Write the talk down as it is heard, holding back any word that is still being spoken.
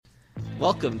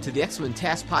Welcome to the X-Men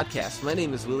TAS Podcast. My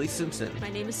name is Willie Simpson.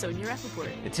 My name is Sonia Rappaport.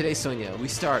 And today, Sonia, we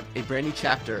start a brand new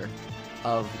chapter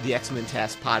of the X-Men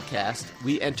TAS Podcast.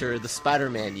 We enter the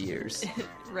Spider-Man years.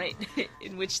 Right,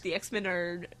 in which the X-Men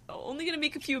are only going to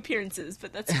make a few appearances,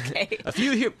 but that's okay. A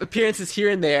few appearances here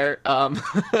and there.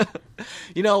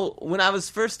 You know, when I was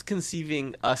first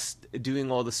conceiving us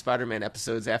doing all the Spider-Man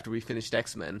episodes after we finished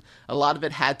X-Men, a lot of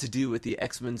it had to do with the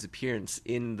X-Men's appearance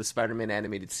in the Spider-Man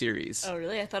animated series. Oh,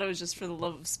 really? I thought it was just for the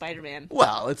love of Spider-Man.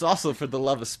 Well, it's also for the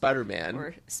love of Spider-Man.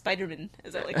 Or Spider-Man,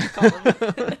 as I like to call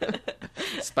him.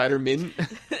 Spider-Man?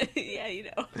 Yeah,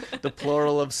 you know. The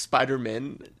plural of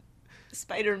Spider-Man.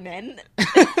 Spider-Men?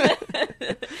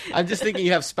 I'm just thinking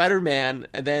you have Spider-Man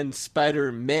and then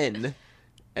Spider-Men,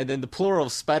 and then the plural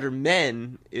of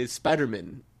Spider-Men is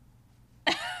Spider-Man.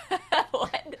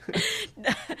 What?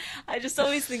 I just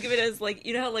always think of it as, like,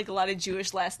 you know how, like, a lot of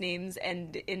Jewish last names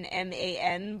end in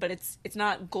M-A-N, but it's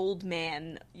not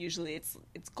Goldman, usually, it's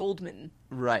Goldman.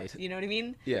 Right. You know what I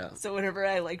mean? Yeah. So whenever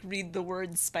I, like, read the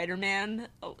word Spider-Man,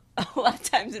 a lot of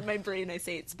times in my brain I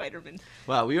say it's Spider-Man.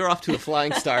 Wow, we were off to a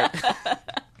flying start.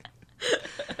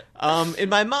 In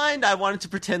my mind, I wanted to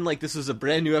pretend like this was a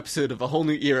brand new episode of a whole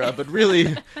new era, but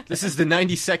really, this is the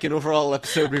 92nd overall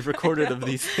episode we've recorded of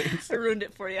these things. I ruined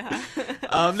it for you,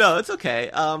 huh? No, it's okay.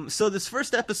 So this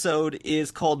first episode is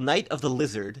called Night of the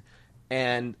Lizard,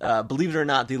 and believe it or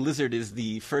not, the Lizard is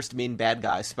the first main bad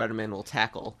guy Spider-Man will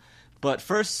tackle. But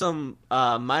first, some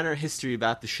minor history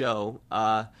about the show.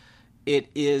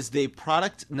 It is the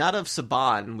product not of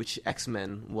Saban, which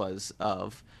X-Men was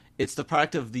of. It's the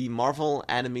product of the Marvel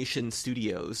Animation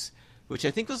Studios, which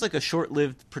I think was like a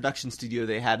short-lived production studio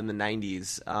they had in the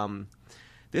 90s.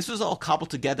 This was all cobbled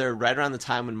together right around the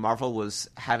time when Marvel was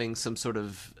having some sort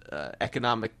of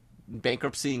economic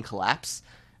bankruptcy and collapse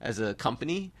as a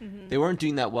company. Mm-hmm. They weren't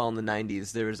doing that well in the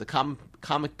 90s. There was a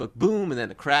comic book boom and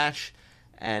then a crash,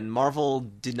 and Marvel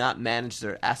did not manage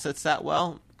their assets that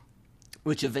well,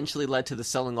 which eventually led to the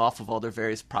selling off of all their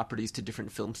various properties to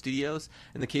different film studios.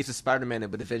 In the case of Spider-Man,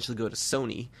 it would eventually go to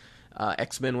Sony.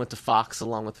 X-Men went to Fox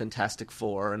along with Fantastic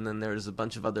Four, and then there's a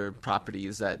bunch of other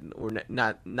properties that were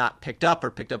not picked up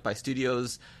or picked up by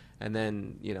studios, and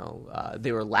then, you know,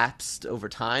 they were lapsed over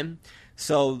time.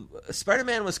 So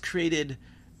Spider-Man was created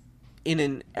in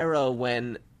an era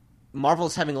when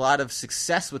Marvel's having a lot of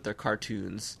success with their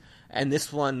cartoons, and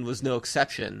this one was no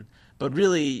exception. But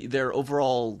really, their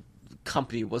overall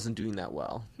company wasn't doing that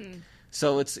well.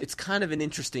 So it's kind of an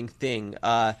interesting thing.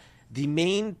 The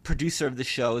main producer of the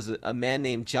show is a man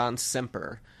named John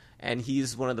Semper, and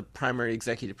he's one of the primary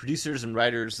executive producers and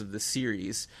writers of the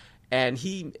series. And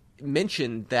he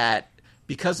mentioned that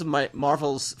because of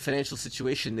Marvel's financial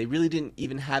situation, they really didn't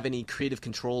even have any creative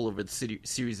control over the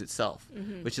series itself,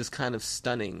 which is kind of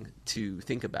stunning to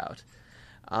think about.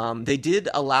 They did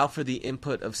allow for the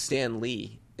input of Stan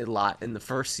Lee a lot in the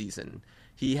first season.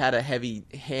 He had a heavy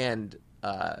hand,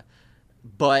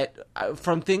 but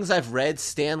from things I've read,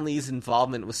 Stan Lee's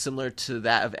involvement was similar to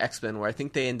that of X-Men, where I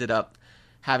think they ended up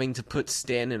having to put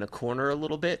Stan in a corner a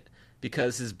little bit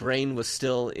because his brain was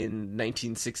still in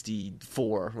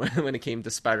 1964 when it came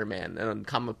to Spider-Man and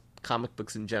comic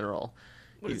books in general.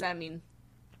 What does that mean?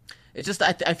 It just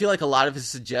I feel like a lot of his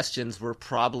suggestions were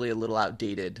probably a little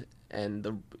outdated,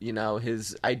 and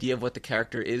his idea of what the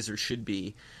character is or should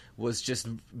be was just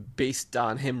based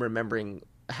on him remembering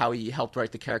how he helped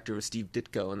write the character of Steve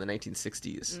Ditko in the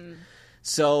 1960s.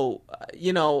 So,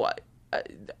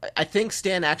 I think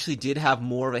Stan actually did have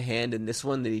more of a hand in this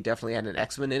one than he definitely had in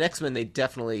X-Men. In X-Men, they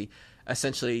definitely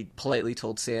essentially politely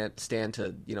told Stan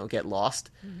to, get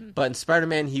lost. But in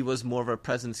Spider-Man, he was more of a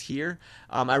presence here.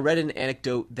 I read an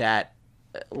anecdote that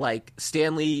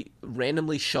Stan Lee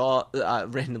randomly saw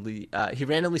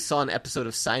an episode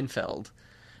of Seinfeld.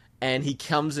 And he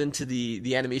comes into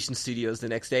the animation studios the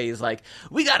next day. He's like,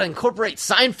 "We got to incorporate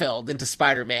Seinfeld into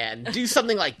Spider-Man. Do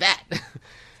something like that."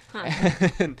 Huh.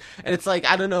 and it's like,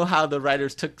 I don't know how the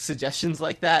writers took suggestions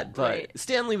like that, but right.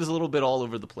 Stan Lee was a little bit all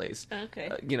over the place. Okay.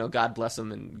 God bless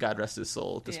him and God rest his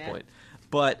soul at this point.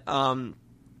 But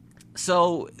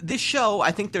so this show, I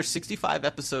think there's 65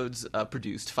 episodes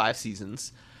produced, 5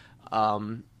 seasons.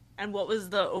 And what was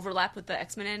the overlap with the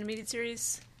X-Men animated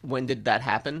series? When did that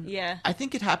happen? Yeah. I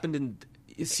think it happened in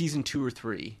season 2 or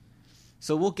 3.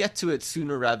 So we'll get to it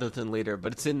sooner rather than later,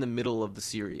 but it's in the middle of the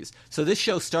series. So this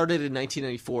show started in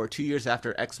 1994, 2 years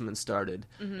after X-Men started,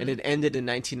 and it ended in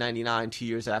 1999, 2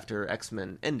 years after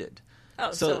X-Men ended.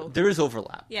 Oh, so there is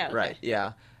overlap. Yeah. Okay. Right,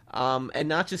 yeah. And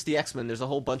not just the X-Men, there's a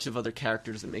whole bunch of other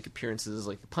characters that make appearances,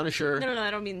 like the Punisher. No,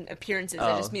 I don't mean appearances.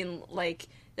 I just mean, like,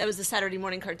 that was the Saturday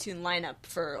morning cartoon lineup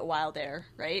for a while there,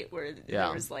 right? Where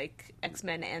there was like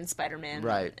X-Men and Spider-Man,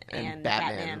 right? And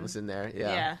Batman was in there,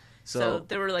 yeah. So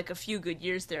there were like a few good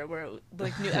years there where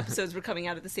like new episodes were coming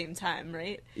out at the same time,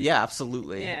 right? Yeah,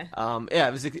 absolutely. Yeah,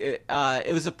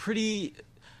 it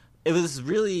was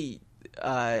really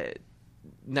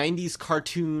 90s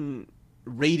cartoon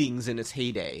ratings in its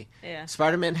heyday. Yeah.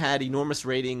 Spider-Man had enormous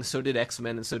ratings, so did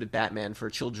X-Men, and so did Batman for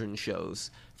children's shows,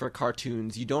 for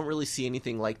cartoons. You don't really see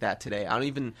anything like that today. I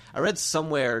read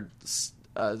somewhere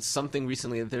something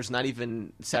recently that there's not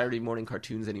even Saturday morning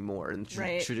cartoons anymore in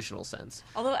the traditional sense.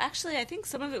 Although, actually, I think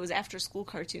some of it was after-school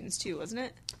cartoons, too, wasn't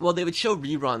it? Well, they would show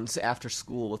reruns after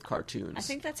school with cartoons. I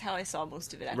think that's how I saw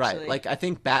most of it, actually. Right, like, I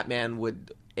think Batman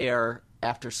would air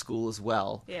after school as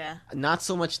well. Yeah. Not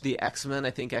so much the X-Men.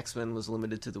 I think X-Men was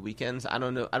limited to the weekends. I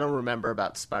don't know. I don't remember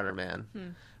about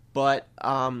Spider-Man. But,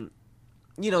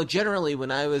 generally, when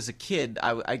I was a kid,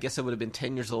 I guess I would have been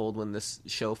 10 years old when this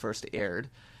show first aired.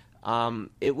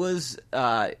 It was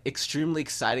extremely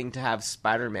exciting to have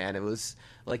Spider-Man. It was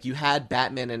like you had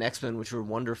Batman and X-Men, which were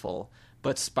wonderful,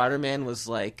 but Spider-Man was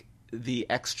like the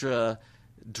extra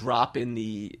drop in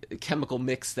the chemical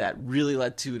mix that really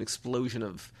led to an explosion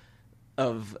of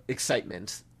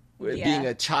excitement. Being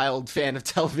a child fan of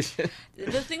television.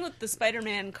 The thing with the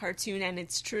Spider-Man cartoon, and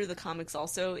it's true to the comics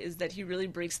also, is that he really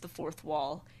breaks the fourth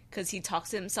wall. Because he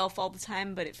talks to himself all the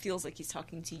time, but it feels like he's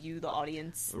talking to you, the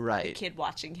audience, the kid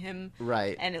watching him.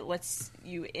 Right. And it lets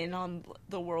you in on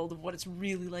the world of what it's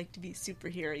really like to be a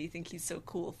superhero. You think he's so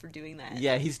cool for doing that.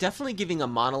 Yeah, he's definitely giving a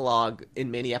monologue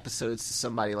in many episodes to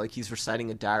somebody, like he's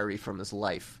reciting a diary from his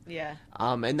life. Yeah.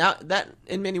 And that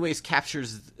in many ways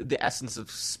captures the essence of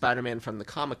Spider-Man from the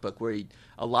comic book, where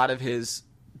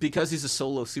because he's a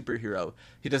solo superhero,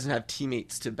 he doesn't have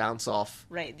teammates to bounce off.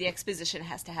 Right. The exposition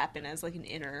has to happen as like an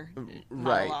inner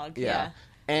monologue. Yeah.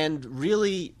 And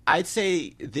really, I'd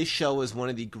say this show is one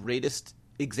of the greatest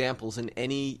examples in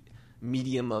any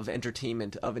medium of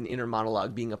entertainment of an inner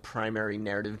monologue being a primary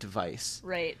narrative device.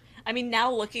 Right. I mean,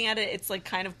 now looking at it, it's like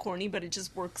kind of corny, but it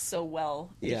just works so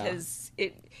well because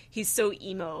he's so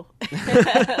emo.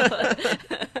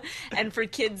 And for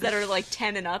kids that are like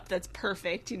 10 and up, that's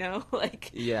perfect,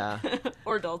 like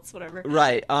or adults, whatever.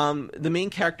 Right. The main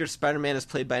character, Spider-Man, is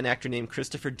played by an actor named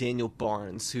Christopher Daniel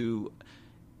Barnes, who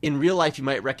in real life you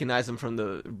might recognize him from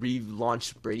the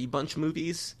relaunched Brady Bunch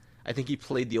movies. I think he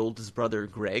played the oldest brother,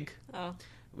 Greg. Oh.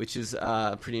 Which is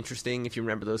pretty interesting. If you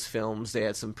remember those films, they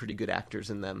had some pretty good actors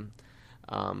in them,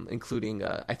 including,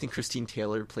 I think Christine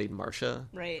Taylor played Marcia,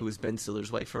 who was Ben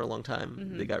Stiller's wife for a long time.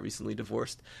 Mm-hmm. They got recently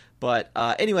divorced. But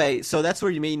anyway, so that's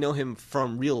where you may know him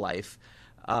from real life.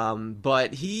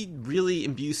 But he really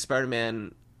imbues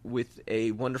Spider-Man with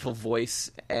a wonderful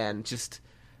voice and just,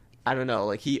 I don't know,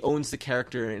 like he owns the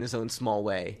character in his own small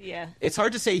way. Yeah. It's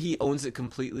hard to say he owns it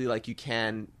completely like you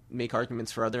can make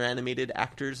arguments for other animated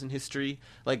actors in history.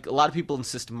 Like, a lot of people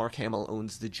insist Mark Hamill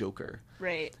owns the Joker.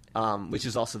 Right. Which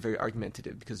is also very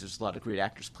argumentative because there's a lot of great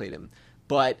actors played him.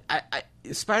 But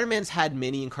Spider-Man's had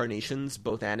many incarnations,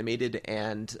 both animated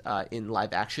and in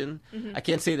live action. Mm-hmm. I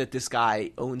can't say that this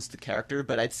guy owns the character,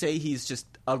 but I'd say he's just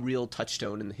a real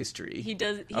touchstone in the history. He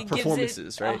does. He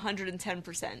performances, gives it right?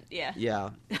 110%. Yeah. Yeah.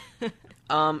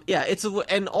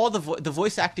 And all the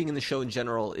voice acting in the show in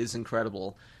general is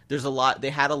incredible. There's a lot.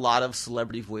 They had a lot of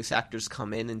celebrity voice actors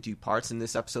come in and do parts. In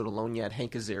this episode alone, you had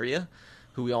Hank Azaria,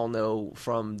 who we all know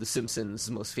from The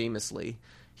Simpsons most famously.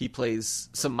 He plays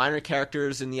some minor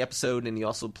characters in the episode, and he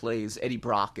also plays Eddie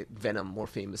Brock at Venom more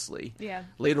famously. Yeah.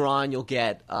 Later on, you'll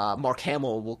get Mark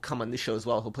Hamill will come on this show as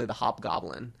well. He'll play the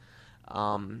Hobgoblin.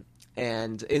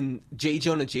 And in J.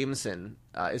 Jonah Jameson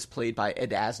is played by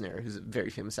Ed Asner, who's a very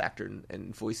famous actor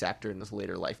and voice actor in his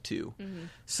later life, too. Mm-hmm.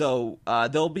 So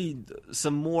there'll be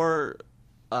some more,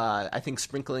 I think,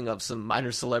 sprinkling of some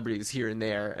minor celebrities here and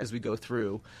there as we go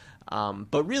through.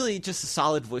 But really, just a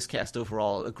solid voice cast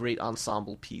overall, a great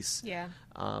ensemble piece. Yeah.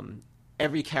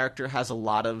 Every character has a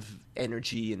lot of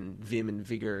energy and vim and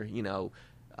vigor,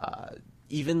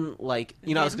 even like,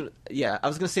 I was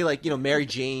gonna say, like, Mary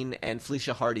Jane and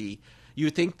Felicia Hardy, you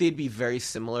would think they'd be very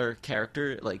similar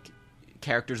characters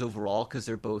overall, because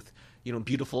they're both,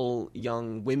 beautiful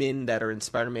young women that are in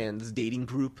Spider-Man's dating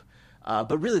group.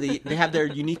 But really, they have their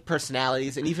unique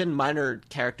personalities, and even minor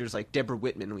characters like Deborah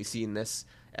Whitman we see in this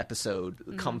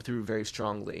episode come through very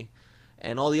strongly.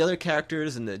 And all the other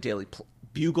characters in the Daily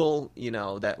Bugle,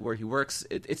 that where he works,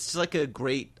 it's just like a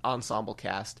great ensemble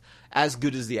cast, as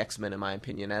good as the X-Men in my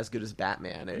opinion, as good as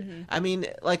Batman. I mean,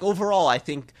 like, overall, I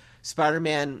think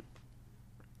Spider-Man,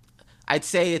 I'd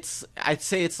say it's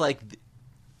like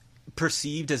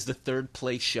perceived as the third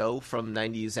place show from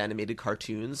 90s animated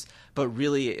cartoons, but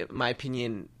really, in my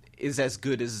opinion, is as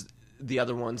good as the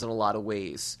other ones in a lot of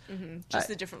ways. Just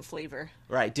a different flavor.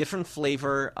 Right, different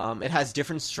flavor. It has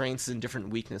different strengths and different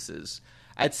weaknesses.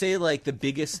 I'd say, like, the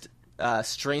biggest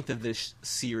strength of this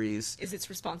series is its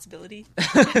responsibility.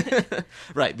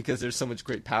 Right, because there's so much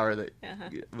great power that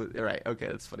right, okay,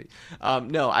 that's funny.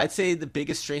 No, I'd say the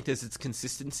biggest strength is its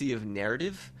consistency of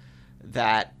narrative,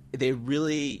 that they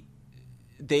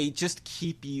just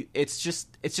keep you, it's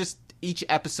just each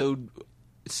episode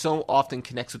so often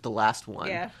connects with the last one.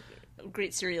 Yeah,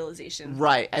 great serialization.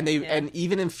 Right, and and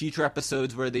even in future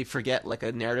episodes where they forget like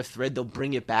a narrative thread, they'll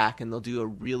bring it back and they'll do a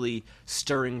really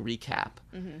stirring recap.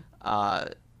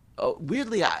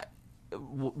 Weirdly,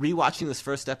 rewatching this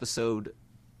first episode,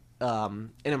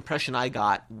 an impression I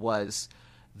got was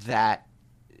that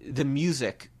the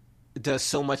music does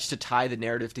so much to tie the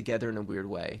narrative together in a weird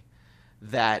way.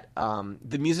 That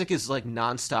the music is like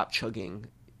nonstop chugging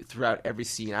throughout every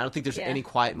scene. I don't think there's any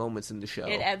quiet moments in the show.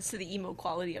 It adds to the emo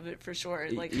quality of it for sure.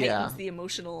 It heightens the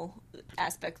emotional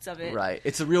aspects of it. Right.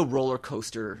 It's a real roller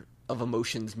coaster of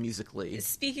emotions musically.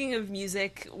 Speaking of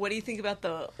music, what do you think about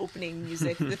the opening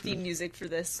music, the theme music for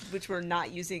this, which we're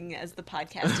not using as the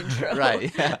podcast intro?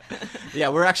 Right. Yeah. Yeah,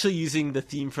 we're actually using the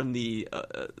theme from the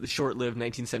short-lived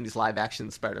 1970s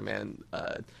live-action Spider-Man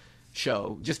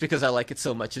show, just because I like it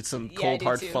so much. It's some cold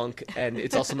hard funk, and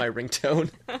it's also my ringtone.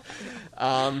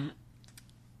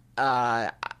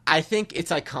 I think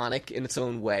it's iconic in its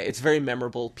own way. It's very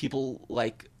memorable. People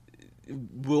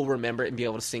will remember it and be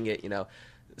able to sing it. You know,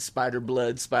 spider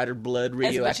blood,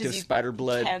 radioactive spider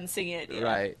blood. Can sing it,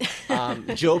 right?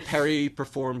 Joe Perry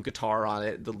performed guitar on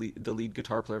it. The lead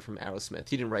guitar player from Aerosmith.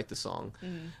 He didn't write the song,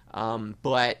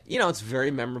 but it's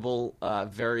very memorable.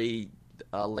 Very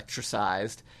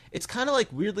electricized. It's kind of like,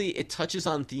 weirdly, it touches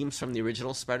on themes from the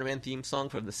original Spider-Man theme song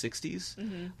from the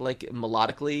 60s, like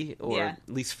melodically, or at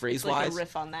least phrase-wise. It's like a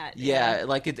riff on that. Yeah,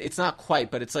 like it's not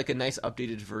quite, but it's like a nice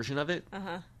updated version of it.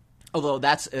 Although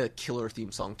that's a killer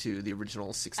theme song too, the original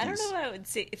 60s. I don't know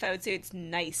if I would say it's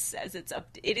nice as it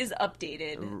is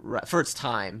updated. Right, for its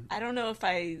time. I don't know if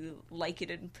I like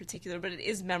it in particular, but it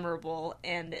is memorable,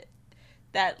 and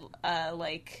that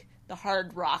the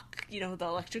hard rock, the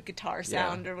electric guitar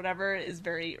sound or whatever is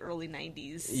very early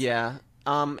 90s. Yeah.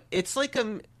 It's like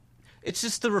it's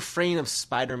just the refrain of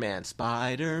Spider-Man.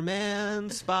 Spider-Man,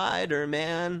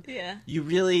 Spider-Man. Yeah. You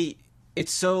really,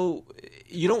 it's so,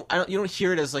 you don't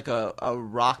hear it as like a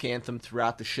rock anthem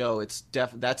throughout the show.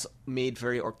 That's made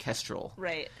very orchestral.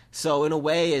 Right. So in a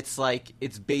way, it's like,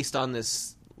 it's based on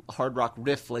this hard rock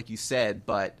riff, like you said,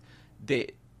 but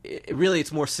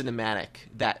it's more cinematic,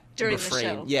 that during refrain. The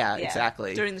show. Yeah,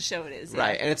 exactly. During the show it is.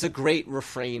 Right, and it's a great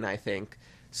refrain, I think.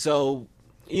 So,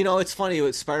 it's funny,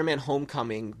 with Spider-Man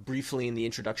Homecoming, briefly in the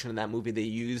introduction of that movie, they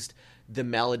used the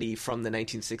melody from the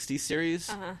 1960s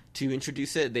series to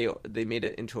introduce it. They made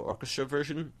it into an orchestra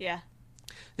version. Yeah.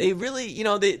 They really,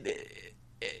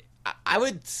 I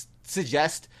would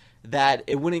suggest that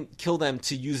it wouldn't kill them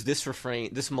to use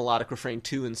this melodic refrain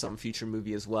too in some future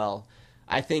movie as well.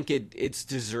 I think it's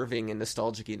deserving and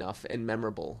nostalgic enough and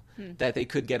memorable that they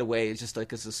could get away just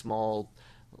like as a small,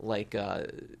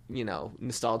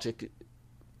 nostalgic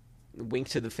wink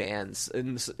to the fans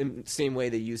in the same way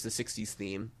they use the 60s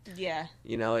theme. Yeah.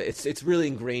 It's really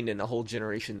ingrained in a whole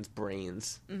generation's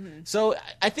brains. So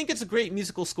I think it's a great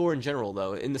musical score in general,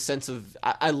 though, in the sense of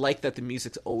I like that the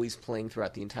music's always playing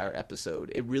throughout the entire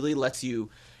episode. It really lets you,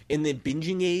 in the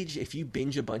binging age, if you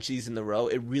binge a bunch of these in a row,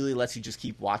 it really lets you just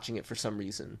keep watching it for some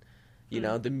reason.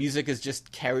 The music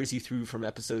just carries you through from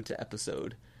episode to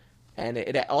episode. And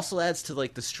it also adds to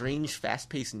like the strange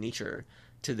fast-paced nature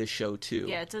to this show too.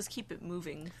 Yeah, it does keep it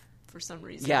moving for some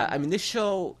reason. Yeah, I mean this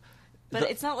show, but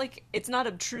it's not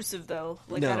obtrusive though.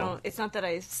 Like no. It's not that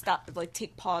I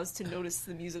take pause to notice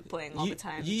the music playing all the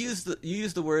time. You use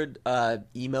the word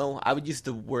emo. I would use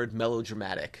the word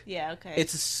melodramatic. Yeah, okay.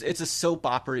 It's a soap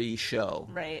opera-y show.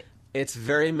 Right. It's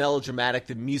very melodramatic.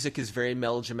 The music is very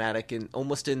melodramatic and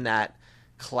almost in that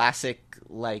classic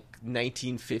like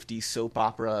 1950s soap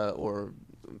opera or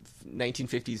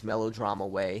 1950s melodrama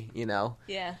way,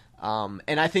 Yeah.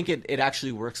 And I think it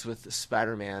actually works with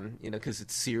Spider-Man, because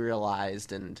it's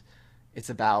serialized and it's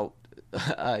about,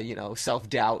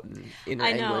 self-doubt and inner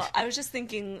anguish. I know. I was just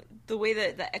thinking the way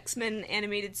that the X-Men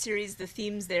animated series, the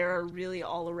themes there are really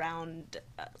all around,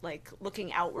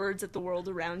 looking outwards at the world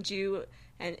around you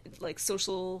and,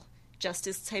 social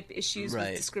justice type issues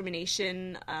with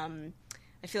discrimination.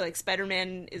 I feel like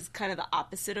Spider-Man is kind of the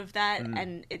opposite of that,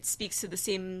 and it speaks to the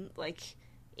same,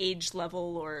 age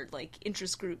level or like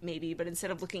interest group maybe, but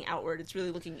instead of looking outward, it's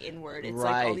really looking inward. It's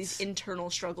right. like all these internal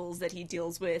struggles that he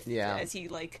deals with as he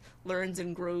like learns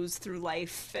and grows through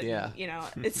life, and you know,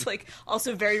 it's like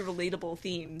also very relatable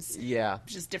themes,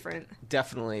 which is different.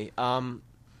 Definitely.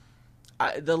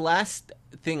 The last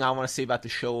thing I want to say about the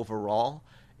show overall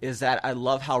is that I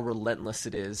love how relentless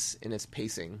it is in its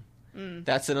pacing.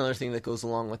 That's another thing that goes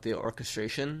along with the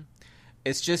orchestration.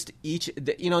 It's just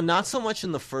not so much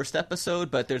in the first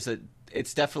episode, but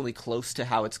it's definitely close to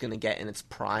how it's going to get in its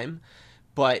prime.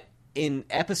 But in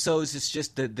episodes, it's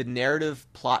just the narrative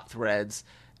plot threads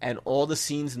and all the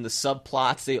scenes and the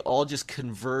subplots, they all just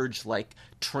converge like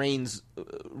trains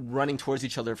running towards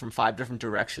each other from 5 different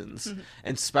directions. Mm-hmm.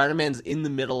 And Spider-Man's in the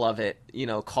middle of it,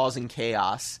 causing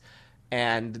chaos.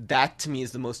 And that, to me,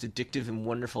 is the most addictive and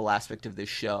wonderful aspect of this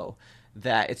show.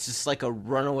 That it's just like a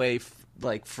runaway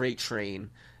freight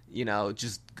train,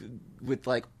 just with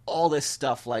like all this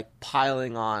stuff like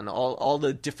piling on, all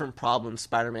the different problems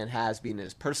Spider-Man has, being in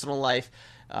his personal life,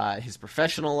 his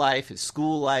professional life, his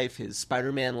school life, his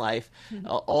Spider-Man life. Mm-hmm.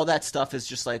 All that stuff is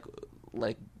just like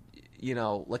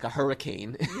a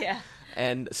hurricane. Yeah.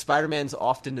 And Spider-Man's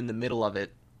often in the middle of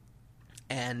it.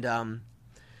 And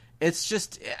it's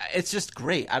just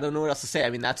great. I don't know what else to say. I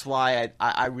mean, that's why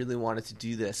I really wanted to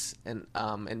do this and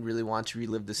really want to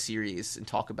relive the series and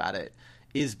talk about it,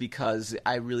 is because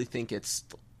I really think it's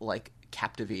like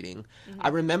captivating. Mm-hmm. I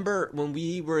remember when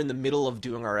we were in the middle of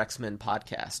doing our X-Men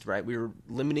podcast, right? We were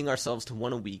limiting ourselves to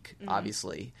 1 a week, mm-hmm.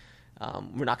 obviously.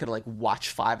 We're not going to like watch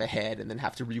 5 ahead and then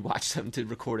have to rewatch them to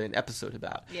record an episode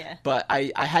about. Yeah. But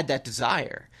I had that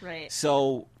desire. Right.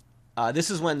 So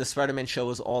this is when the Spider-Man show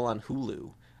was all on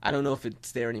Hulu. I don't know if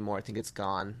it's there anymore. I think it's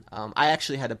gone. I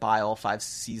actually had to buy all 5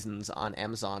 seasons on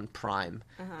Amazon Prime.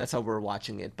 Uh-huh. That's how we're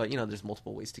watching it. But, there's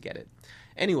multiple ways to get it.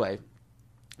 Anyway,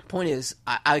 point is,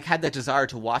 I had that desire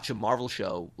to watch a Marvel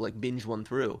show, like binge one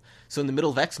through. So in the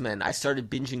middle of X-Men, I started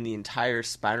binging the entire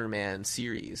Spider-Man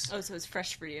series. Oh, so it's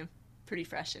fresh for you. Pretty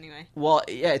fresh, anyway. Well,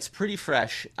 yeah, it's pretty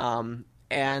fresh.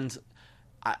 And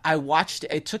I watched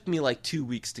it. It took me like 2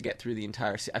 weeks to get through the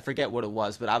entire series. I forget what it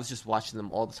was, but I was just watching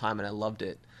them all the time, and I loved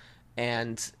it.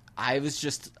 And I was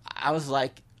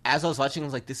like, as I was watching, I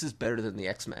was like, this is better than the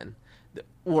X-Men.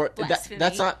 Or that's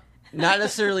not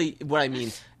necessarily what I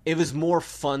mean. It was more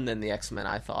fun than the X-Men,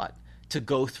 I thought, to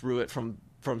go through it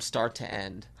from start to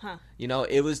end. Huh.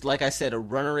 It was, like I said, a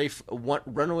runaway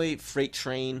freight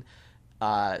train.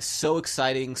 So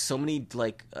exciting. So many,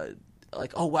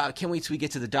 oh, wow, I can't wait till we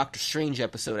get to the Doctor Strange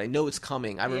episode. I know it's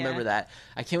coming. I remember that.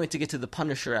 I can't wait to get to the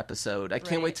Punisher episode. I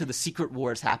can't wait till the Secret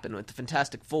Wars happen with the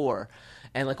Fantastic Four.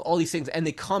 And, like, all these things. And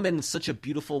they come in such a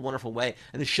beautiful, wonderful way.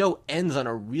 And the show ends on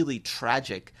a really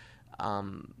tragic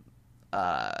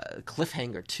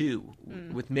cliffhanger, too,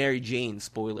 with Mary Jane.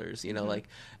 Spoilers,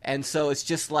 and so it's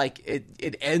just, like,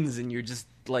 it ends and you're just,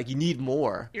 like, you need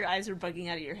more. Your eyes are bugging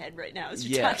out of your head right now as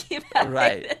you're talking about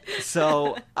right. it.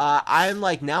 So I'm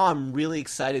like, now I'm really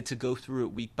excited to go through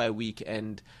it week by week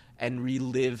and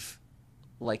relive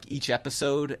like each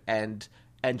episode and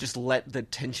just let the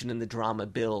tension and the drama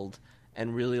build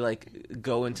and really like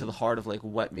go into the heart of like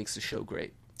what makes the show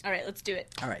great. All right, let's do it.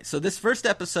 All right. So this first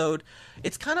episode,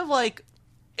 it's kind of like,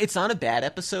 it's not a bad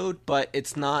episode, but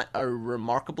it's not a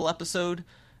remarkable episode.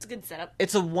 It's a good setup.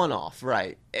 It's a one-off,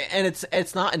 right? And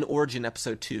it's not an origin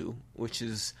episode 2, which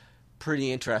is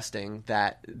pretty interesting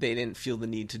that they didn't feel the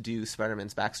need to do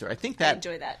Spider-Man's backstory. I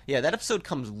enjoy that. Yeah, that episode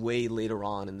comes way later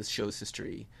on in the show's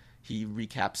history. He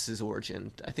recaps his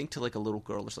origin, I think, to like a little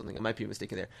girl or something. I might be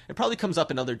mistaken there. It probably comes up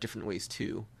in other different ways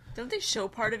too. Don't they show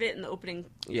part of it in the opening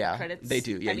credits? They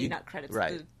do. Yeah, not credits,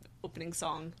 right. The opening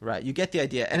song. Right, you get the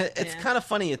idea. And it's kind of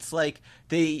funny. It's like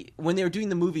when they were doing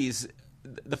the movies,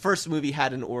 the first movie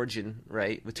had an origin,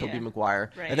 right, with Tobey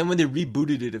Maguire. Right. And then when they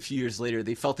rebooted it a few years later,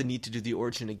 they felt the need to do the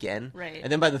origin again. Right.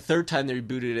 And then by the third time they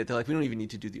rebooted it, they're like, we don't even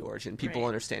need to do the origin. People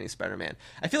understanding Spider-Man.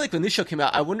 I feel like when this show came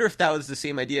out, I wonder if that was the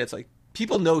same idea. It's like,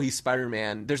 people know he's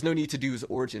Spider-Man. There's no need to do his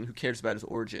origin. Who cares about his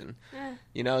origin?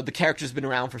 The character's been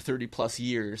around for 30-plus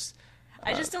years.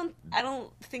 I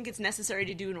don't think it's necessary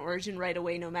to do an origin right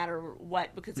away no matter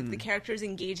what, because if the character's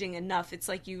engaging enough, it's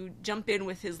like you jump in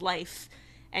with his life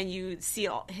and you see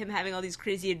him having all these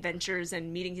crazy adventures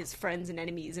and meeting his friends and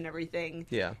enemies and everything.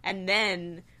 Yeah. And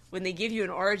then when they give you an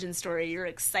origin story, you're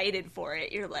excited for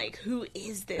it. You're like, who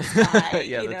is this guy?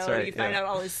 That's right. You find out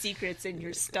all his secrets and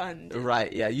you're stunned.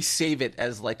 Right, yeah. You save it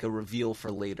as like a reveal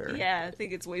for later. Yeah, I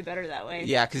think it's way better that way.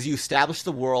 Yeah, because you establish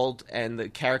the world and the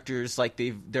characters, like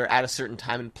they're at a certain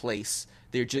time and place.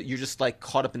 You're just like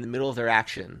caught up in the middle of their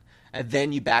action. And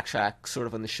then you backtrack sort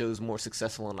of when the show's more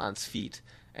successful and on its feet.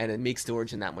 And it makes the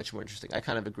origin that much more interesting. I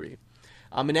kind of agree.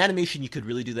 In animation, you could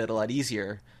really do that a lot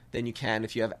easier than you can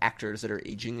if you have actors that are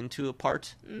aging into a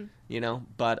part, you know.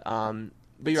 But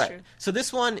you're right. True. So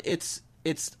this one, it's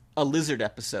a Lizard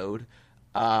episode.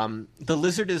 The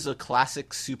Lizard is a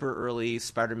classic super early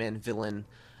Spider-Man villain.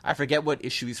 I forget what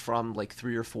issue he's from, like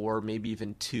 3 or 4, maybe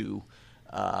even 2,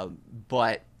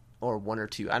 or 1 or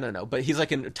 2, I don't know. But he's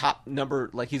like in top number,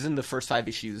 like he's in the first 5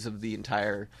 issues of the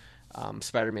entire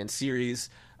Spider-Man series.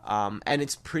 And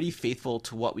it's pretty faithful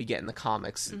to what we get in the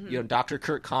comics. You know, Dr.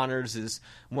 Kurt Connors is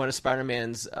one of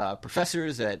Spider-Man's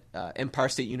professors at Empire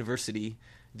State University,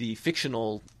 the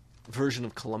fictional version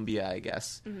of Columbia, I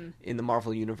guess, in the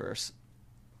Marvel Universe,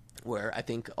 where I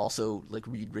think also like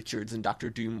Reed Richards and Dr.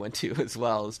 Doom went to as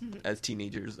well as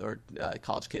teenagers or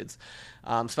college kids.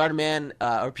 Spider-Man,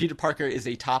 or Peter Parker, is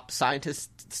a top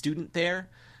scientist student there.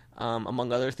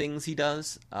 Among other things he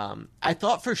does. I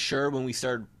thought for sure when we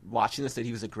started watching this that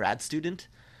he was a grad student,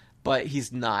 but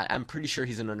he's not. I'm pretty sure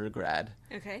he's an undergrad.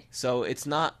 Okay. So it's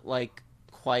not like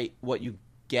quite what you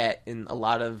get in a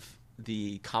lot of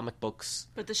the comic books.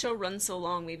 But the show runs so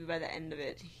long, maybe by the end of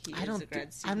it he is a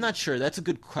grad student. I'm not sure. That's a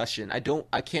good question.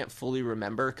 I can't fully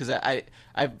remember because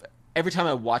I've every time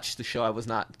I watched the show I was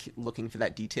not looking for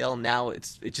that detail. Now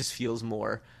it just feels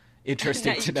more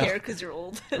interesting to know. You care because you're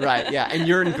old. Right, yeah. And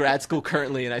you're in grad school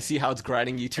currently, and I see how it's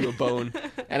grinding you to a bone.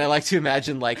 And I like to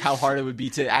imagine like how hard it would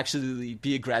be to actually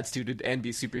be a grad student and be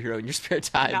a superhero in your spare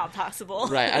time. Not possible.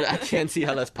 Right, I can't see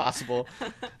how that's possible.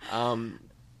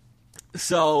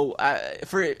 So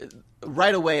for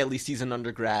right away, at least he's an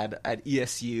undergrad at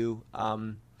ESU.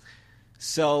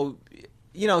 So,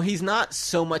 you know, he's not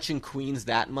so much in Queens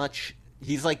that much.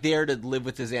 He's like there to live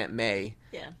with his Aunt May.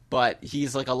 Yeah. But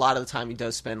he's like a lot of the time he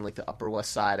does spend like the Upper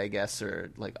West Side, I guess,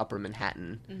 or like Upper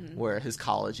Manhattan, where his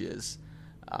college is.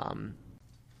 I'm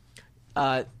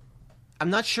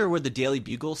not sure where the Daily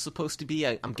Bugle is supposed to be.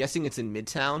 I'm guessing it's in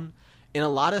Midtown. In a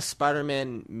lot of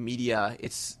Spider-Man media,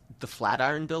 it's the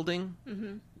Flatiron Building.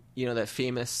 You know, that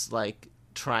famous like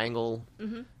triangle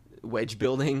wedge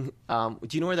building. Do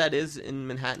you know where that is in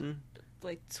Manhattan?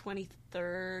 Like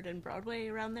 23rd and Broadway,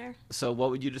 around there. So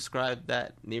what would you describe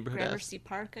that neighborhood as? Gramercy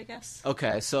Park, I guess.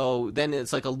 Okay, so then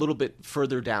it's like a little bit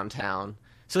further downtown.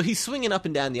 So he's swinging up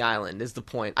and down the island is the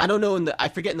point. I don't know, I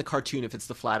forget in the cartoon if it's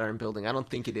the Flatiron Building. I don't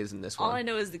think it is in this one. All I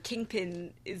know is the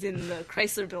Kingpin is in the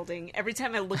Chrysler Building. Every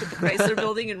time I look at the Chrysler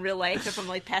Building in real life, if I'm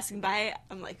like passing by,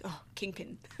 I'm like, oh,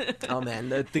 Kingpin. Oh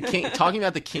man, talking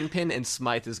about the Kingpin and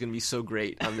Smythe is going to be so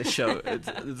great on this show.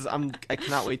 I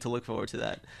cannot wait to look forward to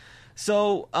that.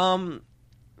 So,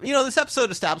 you know, this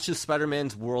episode establishes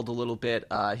Spider-Man's world a little bit.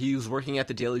 He was working at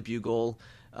the Daily Bugle.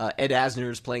 Ed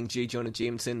Asner's playing J. Jonah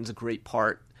Jameson is a great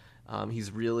part.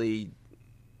 He's really,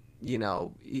 you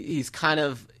know, he's kind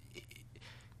of...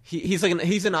 He's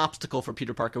an obstacle for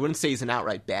Peter Parker. I wouldn't say he's an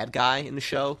outright bad guy in the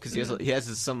show because he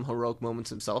has some heroic moments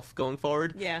himself going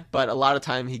forward. Yeah. But a lot of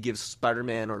time he gives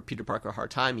Spider-Man or Peter Parker a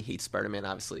hard time. He hates Spider-Man,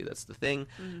 obviously. That's the thing.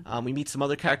 We meet some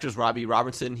other characters. Robbie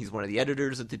Robertson, he's one of the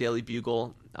editors at the Daily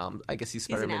Bugle. I guess he's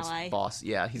Spider-Man's boss.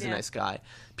 Yeah, he's a nice guy.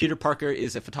 Peter Parker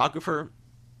is a photographer.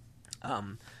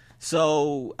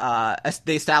 So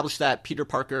they established that Peter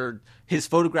Parker, his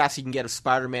photographs he can get of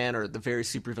Spider-Man or the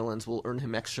various supervillains will earn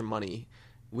him extra money,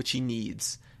 which he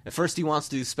needs. At first he wants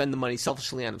to spend the money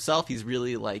selfishly on himself. He's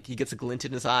really like, he gets a glint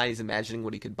in his eye. He's imagining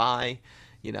what he could buy,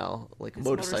 you know, like his a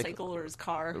motorcycle or his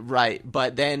car. Right.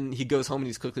 But then he goes home and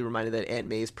he's quickly reminded that Aunt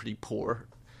May is pretty poor.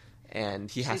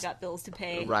 And she's got bills to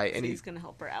pay, right? So And he's going to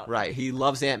help her out. Right. He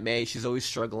loves Aunt May. She's always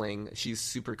struggling. She's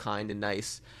super kind and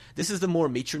nice. This is the more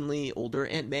matronly, older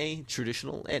Aunt May,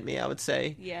 traditional Aunt May, I would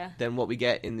say. Yeah. Than what we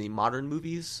get in the modern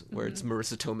movies, where it's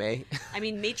Marissa Tomei. I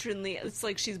mean, matronly. It's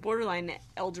like she's borderline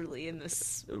elderly in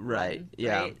this. Right. One,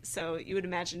 yeah. Right? So you would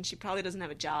imagine she probably doesn't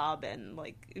have a job, and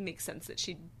like it makes sense that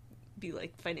she'd be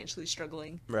like financially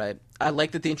struggling. Right. I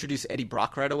like that they introduced Eddie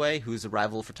Brock right away, who's a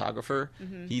rival photographer.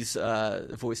 He's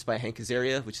voiced by Hank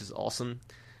Azaria, which is awesome.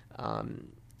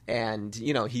 And,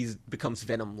 you know, he becomes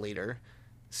Venom later.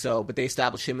 So, but they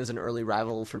establish him as an early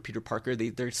rival for Peter Parker.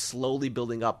 They're slowly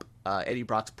building up Eddie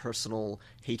Brock's personal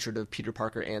hatred of Peter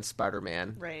Parker and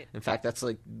Spider-Man. Right. In fact, that's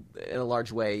like, in a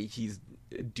large way, he's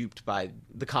duped by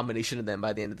the combination of them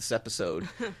by the end of this episode.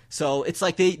 So it's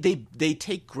like they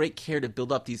take great care to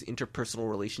build up these interpersonal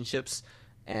relationships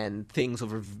and things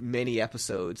over many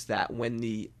episodes that when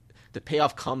the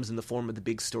payoff comes in the form of the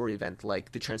big story event,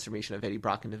 like the transformation of Eddie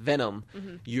Brock into Venom,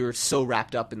 you're so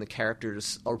wrapped up in the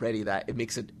characters already that it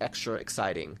makes it extra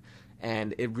exciting.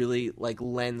 And it really like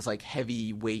lends like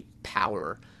heavyweight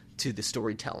power to the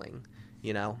storytelling,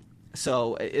 you know?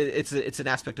 So it's an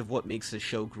aspect of what makes the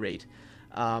show great.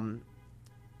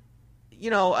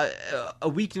 a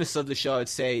weakness of the show, I'd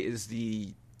say, is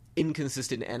the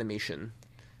inconsistent animation.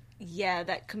 Yeah,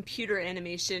 that computer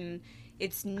animation,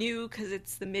 it's new because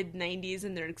it's the mid-90s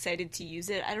and they're excited to use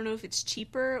it. I don't know if it's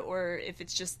cheaper or if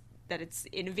it's just that it's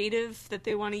innovative that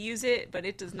they want to use it, but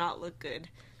it does not look good.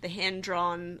 The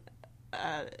hand-drawn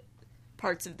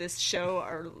parts of this show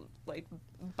are, like,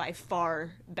 by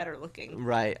far better looking.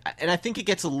 Right. And I think it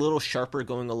gets a little sharper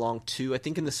going along, too. I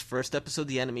think in this first episode,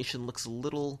 the animation looks a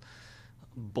little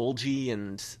bulgy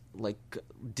and like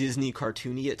Disney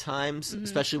cartoony at times,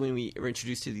 especially when we are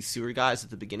introduced to these sewer guys at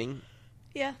the beginning.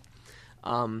 Yeah.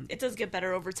 It does get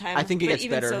better over time. I think it gets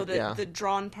better. But even so, the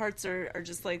drawn parts are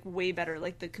just like way better.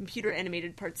 Like the computer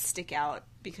animated parts stick out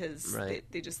because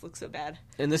they just look so bad.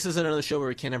 And this is another show where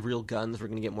we can't have real guns. We're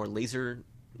going to get more laser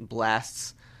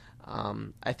blasts.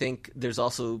 I think there's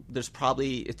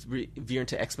probably, it's veer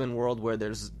into X-Men world where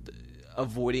there's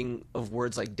avoiding of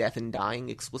words like death and dying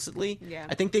explicitly. Yeah.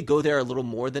 I think they go there a little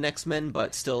more than X-Men,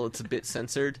 but still it's a bit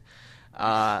censored.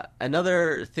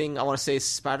 Another thing I want to say is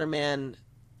Spider-Man,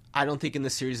 I don't think in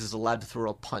this series is allowed to throw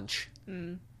a punch,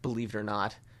 believe it or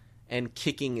not. And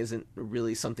kicking isn't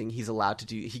really something he's allowed to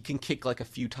do. He can kick like a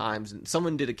few times, and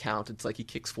someone did a count. It's like he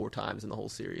kicks 4 times in the whole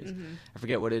series. I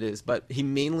forget what it is, but he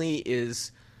mainly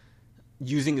is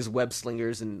using his web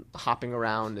slingers and hopping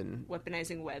around and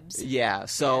weaponizing webs. Yeah.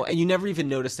 So, and you never even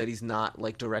notice that he's not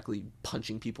like directly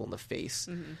punching people in the face.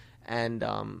 And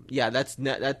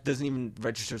that doesn't even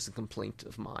register as a complaint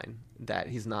of mine, that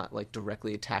he's not like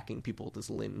directly attacking people with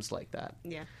his limbs like that.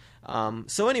 Yeah.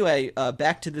 So anyway,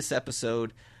 back to this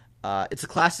episode. It's a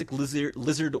classic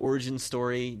lizard origin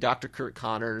story. Dr. Kurt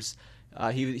Connors.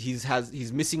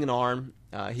 He's missing an arm.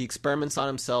 He experiments on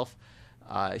himself.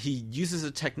 He uses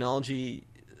a technology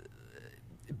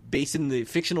based in the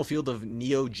fictional field of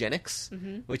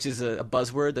neogenics, which is a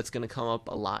buzzword that's going to come up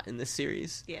a lot in this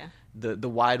series. Yeah. The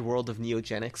wide world of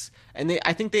neogenics. And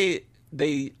I think they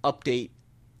update.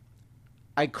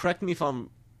 Correct me if I'm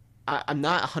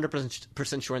not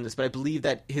 100% sure on this, but I believe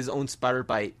that his own spider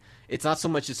bite, it's not so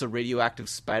much it's a radioactive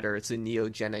spider, it's a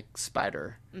neogenic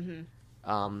spider.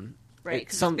 Right,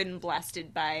 because it's been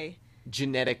blasted by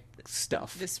genetic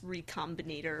stuff. This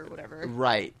recombinator or whatever.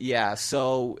 Right, yeah.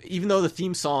 So even though the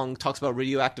theme song talks about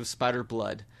radioactive spider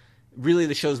blood, really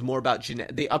the show's more about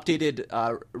they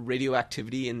updated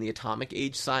radioactivity in the atomic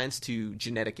age science to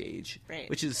genetic age, right,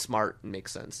 which is smart and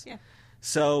makes sense. Yeah.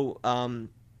 So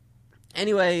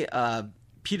anyway,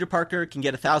 Peter Parker can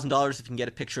get $1,000 if he can get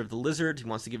a picture of the lizard. He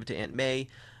wants to give it to Aunt May.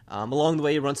 Along the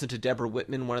way, he runs into Deborah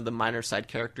Whitman, one of the minor side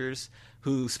characters,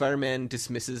 who Spider-Man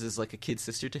dismisses as like a kid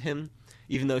sister to him,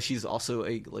 even though she's also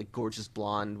a like gorgeous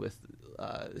blonde with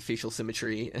facial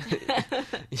symmetry.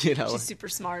 You know, she's super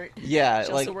smart. Yeah,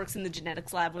 she also works in the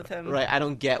genetics lab with him. Right. I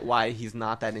don't get why he's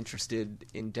not that interested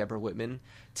in Deborah Whitman.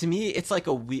 To me, it's like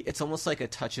it's almost like a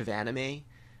touch of anime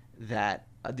that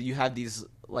you have these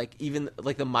like even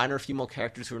like the minor female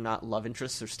characters who are not love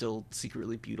interests are still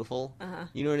secretly beautiful.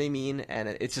 You know what I mean? And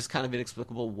it's just kind of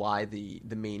inexplicable why the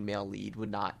main male lead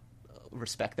would not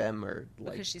respect them, or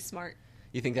like, because she's smart.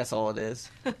 You think that's all it is?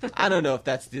 I don't know if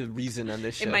that's the reason on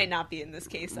this show. It might not be in this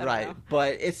case. I right, don't know.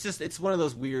 But it's one of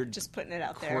those weird just putting it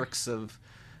out quirks there. Of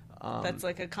that's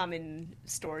like a common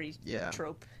story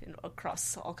trope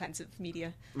across all kinds of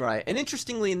media. Right, and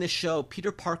interestingly in this show,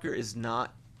 Peter Parker is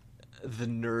not the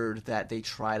nerd that they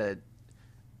try to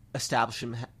establish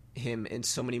him in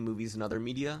so many movies and other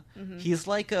media. He's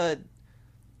like a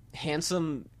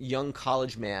handsome young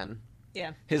college man.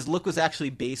 Yeah. His look was actually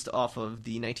based off of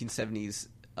the 1970s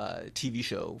TV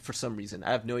show for some reason.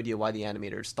 I have no idea why the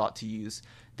animators thought to use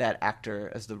that actor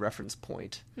as the reference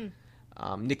point.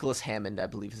 Nicholas Hammond, I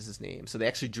believe, is his name. So they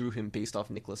actually drew him based off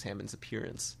Nicholas Hammond's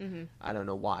appearance. I don't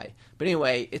know why. But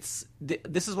anyway,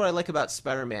 this is what I like about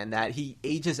Spider-Man, that he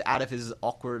ages out of his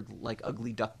awkward, like,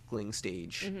 ugly duckling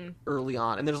stage early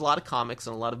on. And there's a lot of comics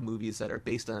and a lot of movies that are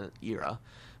based on an era.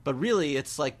 But really,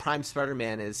 it's like prime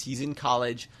Spider-Man is he's in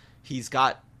college, he's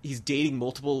dating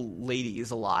multiple ladies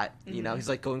a lot. You know, he's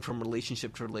like going from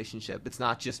relationship to relationship. It's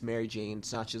not just Mary Jane.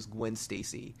 It's not just Gwen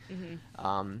Stacy.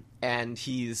 And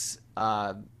he's,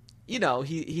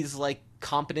 he's like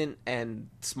competent and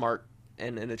smart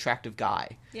and an attractive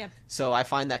guy. Yeah. So I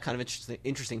find that kind of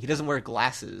interesting. He doesn't wear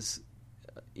glasses,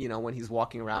 when he's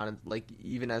walking around, and like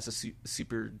even as a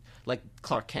super like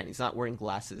Clark Kent, he's not wearing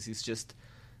glasses. He's just,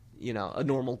 a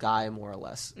normal guy more or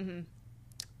less.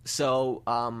 So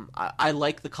I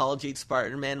like the college age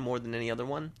Spider-Man more than any other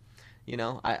one.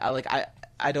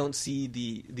 I don't see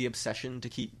the obsession to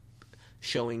keep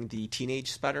showing the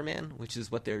teenage Spider-Man, which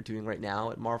is what they're doing right now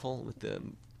at Marvel with the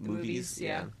movies.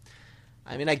 Yeah.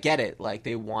 I mean, I get it. Like,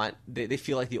 they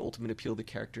feel like the ultimate appeal of the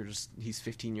character is he's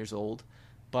 15 years old.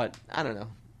 But, I don't know.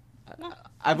 No,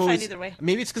 I've always... either way.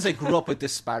 Maybe it's because I grew up with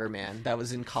this Spider-Man that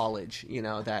was in college,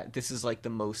 that this is like the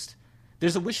most...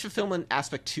 There's a wish fulfillment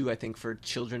aspect, too, I think, for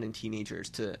children and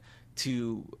teenagers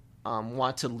to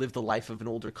want to live the life of an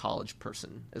older college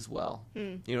person as well.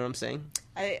 You know what I'm saying?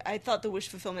 I thought the wish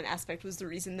fulfillment aspect was the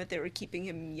reason that they were keeping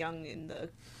him young in the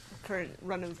current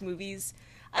run of movies.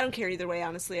 I don't care either way,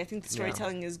 honestly. I think the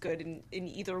storytelling is good in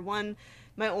either one.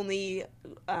 My only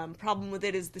problem with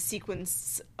it is the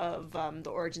sequence of the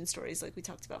origin stories, like we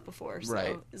talked about before. So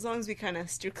right. As long as we kind of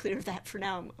steer clear of that for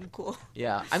now, I'm cool.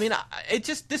 Yeah, I mean,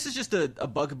 this is just a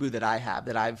bugaboo that I have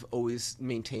that I've always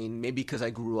maintained. Maybe because I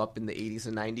grew up in the 80s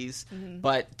and 90s,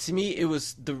 but to me, it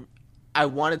was I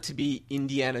wanted to be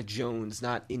Indiana Jones,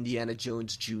 not Indiana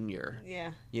Jones Jr.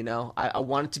 Yeah. I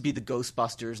wanted to be the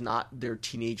Ghostbusters, not their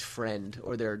teenage friend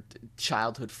or their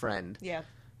childhood friend. Yeah.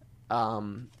 I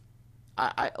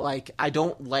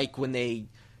don't like when they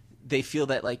feel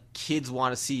that like kids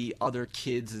want to see other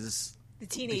kids as the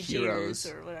teenage the heroes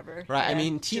years or whatever. Right. Yeah. I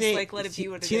mean, teenage let it be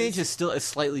what it teenage is still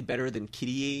slightly better than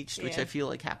kiddie aged, which I feel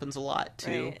like happens a lot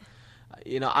too. Right.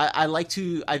 I like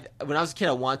to. When I was a kid,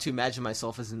 I wanted to imagine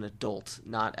myself as an adult,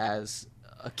 not as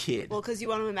a kid. Well, because you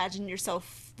want to imagine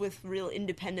yourself with real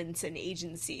independence and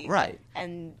agency. Right.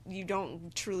 And you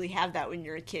don't truly have that when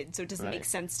you're a kid, so it doesn't make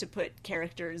sense to put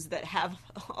characters that have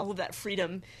all of that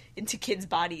freedom into kids'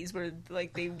 bodies where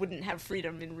like they wouldn't have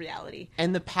freedom in reality.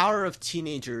 And the power of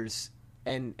teenagers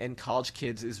and college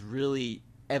kids is really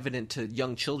evident to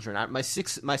young children. My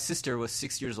sister was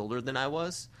 6 years older than I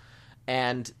was.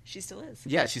 And she still is.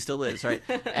 Yeah, she still is, right?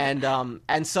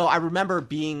 and so I remember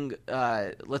being,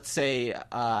 let's say,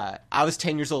 I was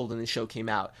 10 years old when the show came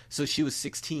out, so she was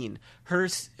 16.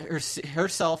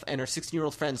 Herself and her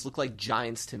 16-year-old friends look like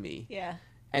giants to me. Yeah.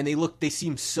 And they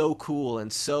seem so cool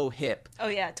and so hip. Oh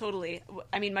yeah, totally.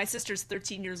 I mean, my sister's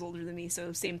 13 years older than me,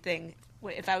 so same thing.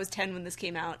 If I was 10 when this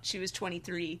came out, she was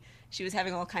 23. She was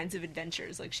having all kinds of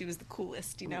adventures. Like, she was the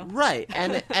coolest, Right.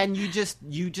 And you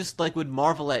just like would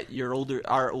marvel at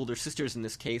our older sisters in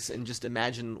this case and just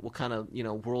imagine what kind of,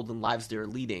 world and lives they're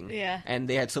leading. Yeah. And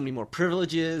they had so many more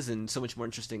privileges and so much more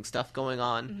interesting stuff going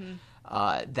on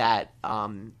that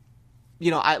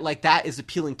I like that is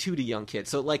appealing to young kids.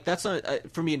 So like that's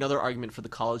for me another argument for the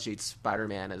college age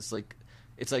Spider-Man is like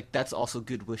it's like that's also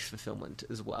good wish fulfillment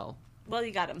as well. Well,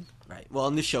 you got him. Right. Well,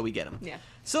 in this show, we get him. Yeah.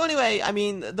 So anyway, I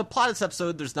mean, the plot of this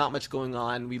episode, there's not much going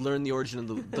on. We learn the origin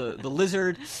of the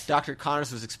lizard. Dr.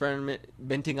 Connors was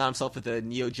experimenting on himself with a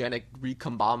neogenic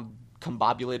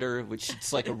recombobulator, which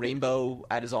it's like a rainbow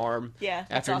at his arm. Yeah,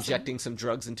 after awesome. Injecting some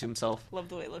drugs into himself. Love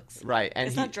the way it looks. Right. And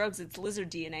it's not drugs, it's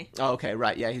lizard DNA. Oh, okay,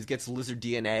 right. Yeah, he gets lizard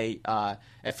DNA.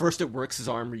 At first it works, his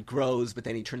arm regrows, but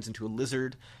then he turns into a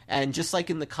lizard. And just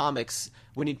like in the comics,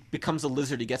 when he becomes a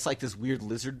lizard, he gets like this weird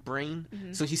lizard brain.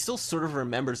 Mm-hmm. So he still sort of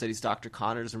remembers that he's Dr.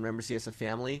 Connors and remembers he has a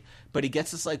family, but he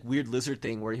gets this like weird lizard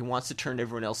thing where he wants to turn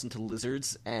everyone else into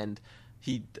lizards, and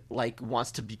he like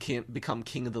wants to become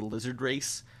king of the lizard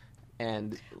race.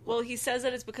 And well, he says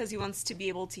that it's because he wants to be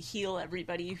able to heal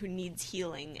everybody who needs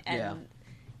healing, and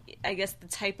I guess the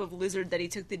type of lizard that he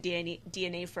took the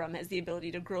DNA from has the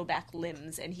ability to grow back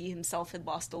limbs, and he himself had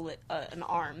lost an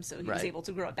arm, so he was able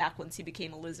to grow it back once he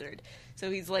became a lizard.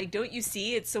 So he's like, don't you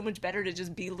see? It's so much better to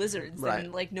just be lizards,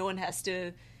 and like no one has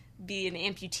to be an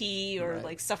amputee or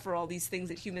like suffer all these things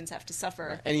that humans have to suffer.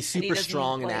 Right. And he's super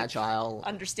strong and agile.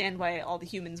 Understand why all the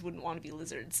humans wouldn't want to be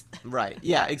lizards. Right.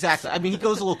 Yeah, exactly. I mean, he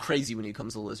goes a little crazy when he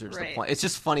becomes a lizard. Right. The point. It's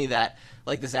just funny that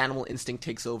like this animal instinct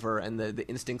takes over, and the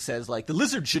instinct says like the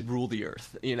lizard should rule the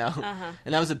earth, And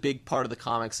that was a big part of the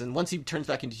comics. And once he turns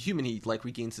back into human, he like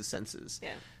regains his senses.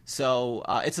 Yeah. So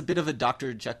it's a bit of a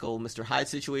Dr. Jekyll, Mr. Hyde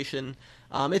situation.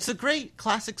 It's a great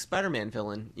classic Spider-Man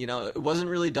villain. It wasn't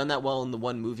really done that well in the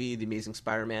one movie. The Amazing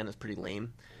Spider-Man is pretty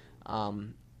lame.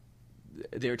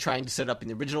 They were trying to set up in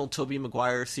the original Tobey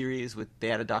Maguire series they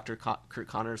had a Dr. Kurt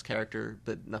Connors character,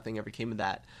 but nothing ever came of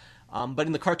that. But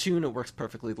in the cartoon, it works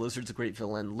perfectly. The Lizard's a great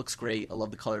villain. Looks great. I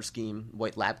love the color scheme.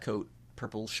 White lab coat,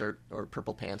 purple shirt, or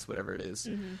purple pants, whatever it is.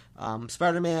 Mm-hmm.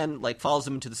 Spider-Man follows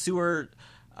him into the sewer.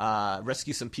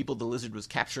 Rescue some people the lizard was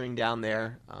capturing down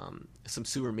there, some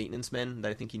sewer maintenance men that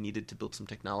I think he needed to build some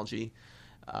technology,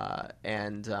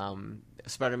 and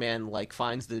Spider-Man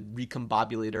finds the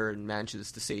recombobulator and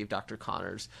manages to save Dr.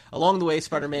 Connors. Along the way,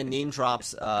 Spider-Man name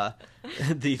drops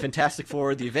the Fantastic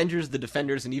Four, the Avengers, the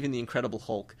Defenders, and even the Incredible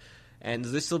Hulk. And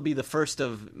this will be the first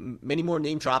of many more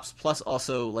name drops, plus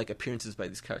also appearances by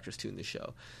these characters too in the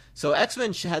show. So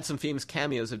X-Men had some famous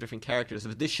cameos of different characters,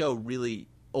 but this show really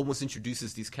almost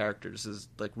introduces these characters as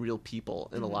like real people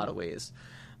in a lot of ways.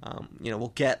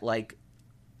 We'll get like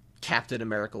Captain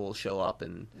America will show up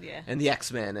and the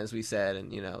X-Men, as we said,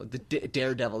 and the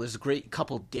Daredevil. There's a great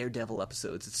couple Daredevil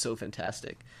episodes. It's so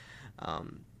fantastic.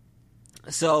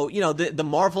 So the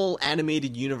Marvel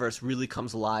animated universe really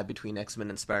comes alive between X-Men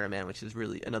and Spider-Man, which is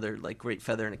really another like great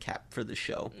feather in a cap for the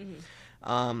show.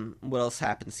 What else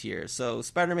happens here? So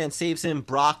Spider-Man saves him.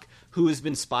 Brock, who has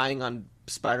been spying on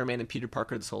Spider-Man and Peter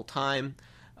Parker this whole time.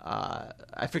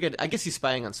 I forget. I guess he's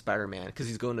spying on Spider-Man because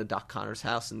he's going to Doc Connor's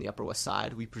house in the Upper West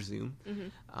Side, we presume.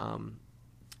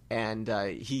 And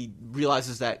he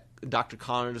realizes that Dr.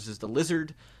 Connors is the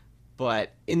Lizard,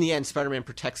 but in the end, Spider-Man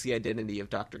protects the identity of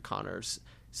Dr. Connors,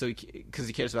 because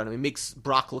he cares about him. He makes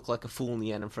Brock look like a fool in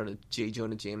the end in front of J.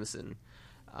 Jonah Jameson.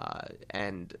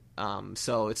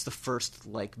 So it's the first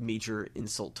like major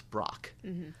insult to Brock.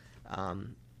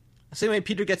 So anyway,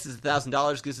 Peter gets his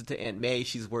 $1,000, gives it to Aunt May.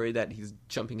 She's worried that he's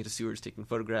jumping into sewers, taking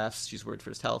photographs. She's worried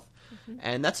for his health.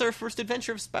 And that's our first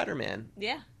adventure of Spider-Man.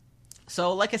 Yeah.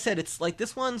 So like I said, it's like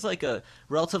this one's like a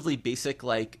relatively basic,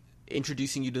 like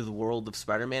introducing you to the world of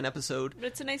Spider-Man episode. But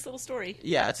it's a nice little story.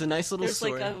 Yeah, it's a nice little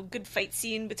story. There's like a good fight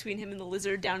scene between him and the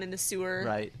Lizard down in the sewer.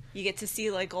 Right. You get to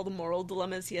see like all the moral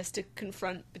dilemmas he has to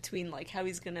confront between like how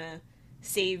he's gonna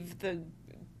save the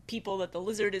people that the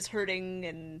Lizard is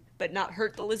hurting but not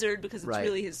hurt the Lizard because it's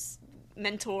really his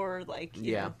mentor, like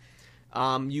you know.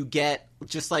 You get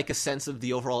just like a sense of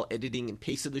the overall editing and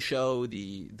pace of the show,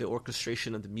 the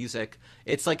orchestration of the music.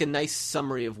 It's like a nice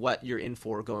summary of what you're in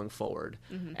for going forward.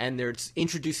 And they're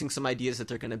introducing some ideas that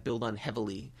they're going to build on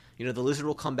heavily. The Lizard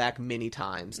will come back many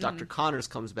times. Dr. Connors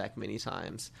comes back many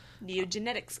times.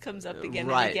 Neogenetics comes up again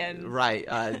and again. Right.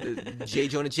 J.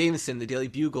 Jonah Jameson, the Daily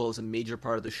Bugle, is a major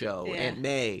part of the show. Yeah. Aunt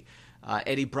May,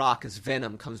 Eddie Brock as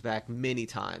Venom comes back many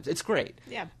times. It's great.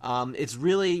 Yeah. It's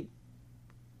really...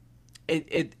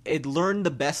 It learned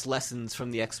the best lessons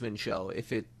from the X-Men show,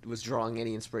 if it was drawing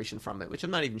any inspiration from it, which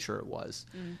I'm not even sure it was.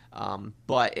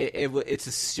 But it's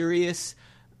a serious,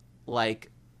 like,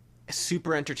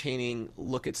 super entertaining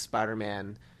look at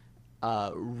Spider-Man.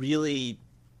 Really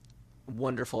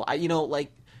wonderful.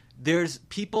 There's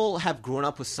people have grown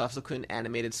up with subsequent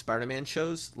animated Spider-Man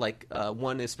shows. Like,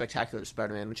 one is Spectacular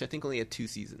Spider-Man, which I think only had 2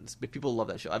 seasons, but people love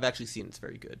that show. I've actually seen it. It's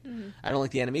very good. I don't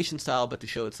like the animation style, but the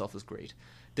show itself is great.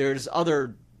 There's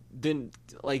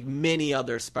many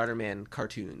other Spider-Man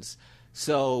cartoons.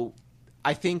 So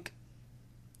I think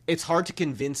it's hard to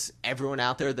convince everyone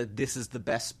out there that this is the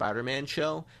best Spider-Man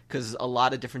show, because a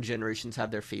lot of different generations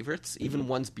have their favorites, even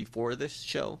ones before this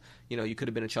show. You could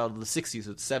have been a child of the 60s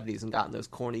or the 70s and gotten those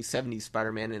corny 70s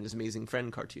Spider-Man and His Amazing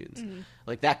Friend cartoons.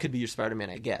 Like, that could be your Spider-Man,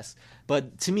 I guess.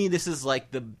 But to me, this is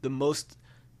like the most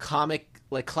classic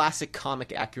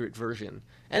comic accurate version.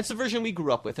 And it's the version we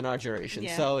grew up with in our generation.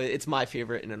 Yeah. So it's my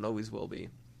favorite, and it always will be.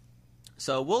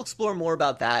 So we'll explore more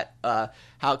about that,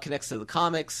 how it connects to the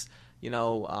comics,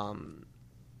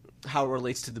 how it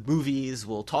relates to the movies.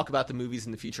 We'll talk about the movies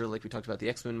in the future, like we talked about the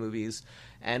X-Men movies.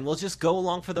 And we'll just go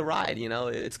along for the ride.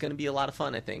 It's going to be a lot of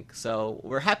fun, I think. So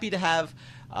we're happy to have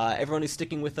everyone who's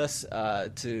sticking with us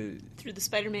through the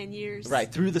Spider-Man years. Right,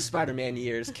 through the Spider-Man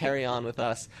years, carry on with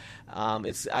us.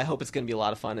 I hope it's going to be a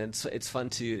lot of fun. And it's fun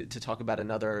to talk about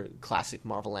another classic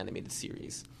Marvel animated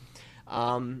series.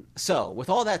 So, with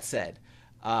all that said,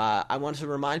 I want to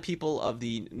remind people of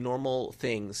the normal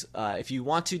things. If you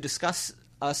want to discuss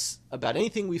us about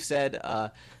anything we've said,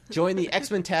 join the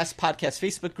X-Men TAS Podcast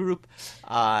Facebook group.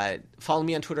 Follow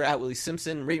me on Twitter at Willie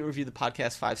Simpson. Rate and review the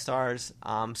podcast 5 stars.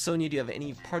 Sonia, do you have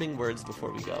any parting words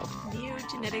before we go?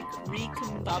 Neogenetic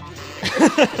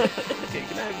recombobulator. Okay,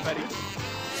 good night, everybody.